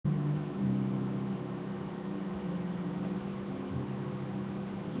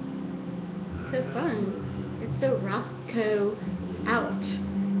so fun. It's so Rothko out.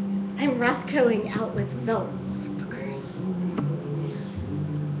 I'm Rothkoing out with felt.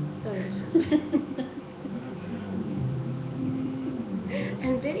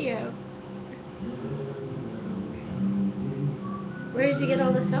 And video. Where did you get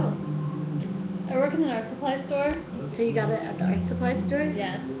all the felt? I work in an art supply store. So you got it at the art supply store?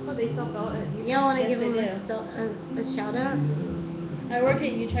 Yes. Oh, they sell felt. You don't want to Yes, give them they a shout out? I work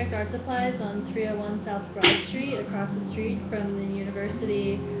at Utrecht Art Supplies on 301 South Broad Street, across the street from the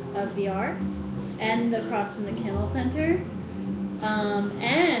University of the Arts, and across from the Kimmel Center,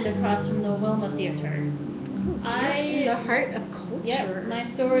 and across from the Wilma Theater. In the heart of culture. Yep, my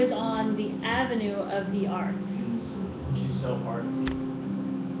store is on the Avenue of the Arts. You sell artsy.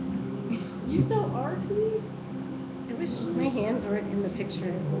 You sell artsy? I wish my hands weren't in the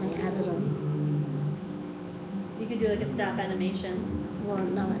picture when I added them. You could do like a staff animation. Well,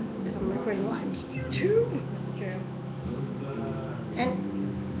 I'm not. If I'm recording live to YouTube. That's true. And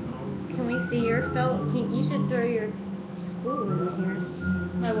can we see your felt? You should throw your spool in here.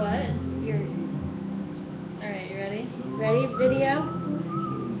 My what? Your Alright, you ready? ready video?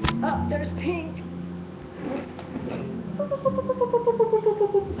 Oh, there's pink. What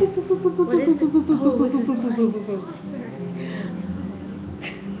is it? Oh, what's this one?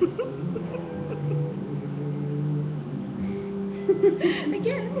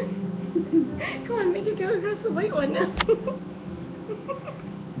 Again. Come on, make it go across the white one now.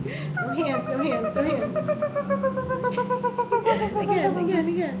 No hands, no hands, no hands.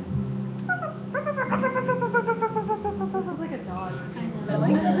 Again. This is like a dog. I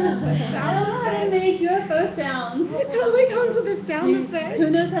like that. I don't know how to make UFO sounds. It totally comes with a sound effect. Who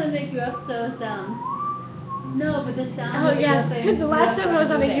knows how to make UFO sounds? No, but the sound Oh of yeah, UFO. the last time I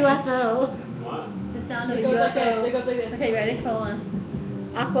was on a UFO. What? The sound of It a goes like UFO. this, it goes like this. Okay, ready? Hold on.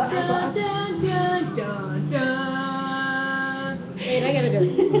 Aqua. Dun, dun, dun, dun. Wait, I gotta do it.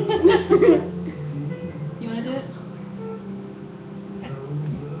 You wanna do it?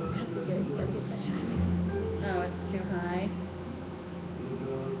 Oh, it's too high.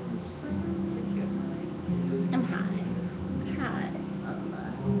 I'm high.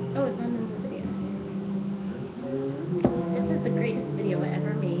 Oh, it's on in the video. This is the greatest video I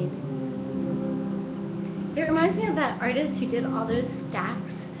ever made. It reminds me of that artist who did all those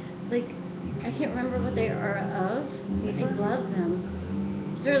stacks. Like, I can't remember what they are of. I love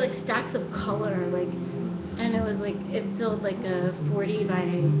them. They're like stacks of color, like, and it was like, it filled like a 40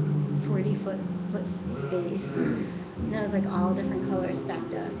 by 40 foot space. And it was like all different colors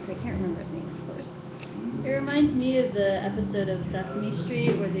stacked up. So I can't remember his name, of course. It reminds me of the episode of Sesame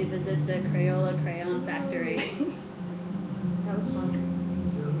Street where they visit the Crayola crayon factory. That was fun.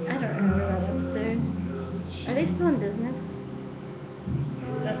 I don't remember that episode. Are they still in business?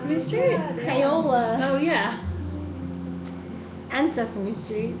 Sesame Street? Crayola. Oh yeah. And Sesame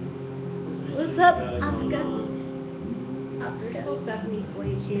Street. What's up, Oscar? There's still Sesame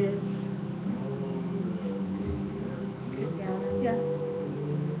Boy. Cheers. Christiana. Yeah.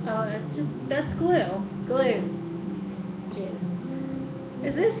 Oh, that's glue. Glue. Cheers.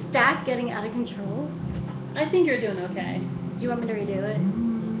 Is this stack getting out of control? I think you're doing okay. Do you want me to redo it?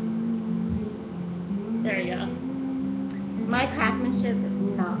 There you go. My craftsmanship is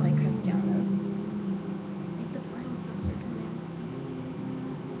not like Christiana's. Make the flying saucer come in.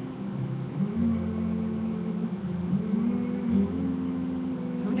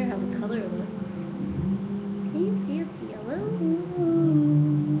 I wonder how the color looks. Can you see it's yellow?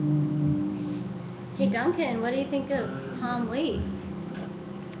 Hey Duncan, what do you think of Tom Waits?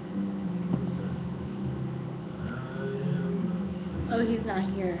 Oh, he's not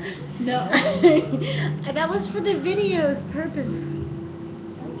here. No. That was for the video's purpose.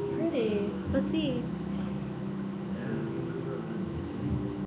 That's pretty. Let's see.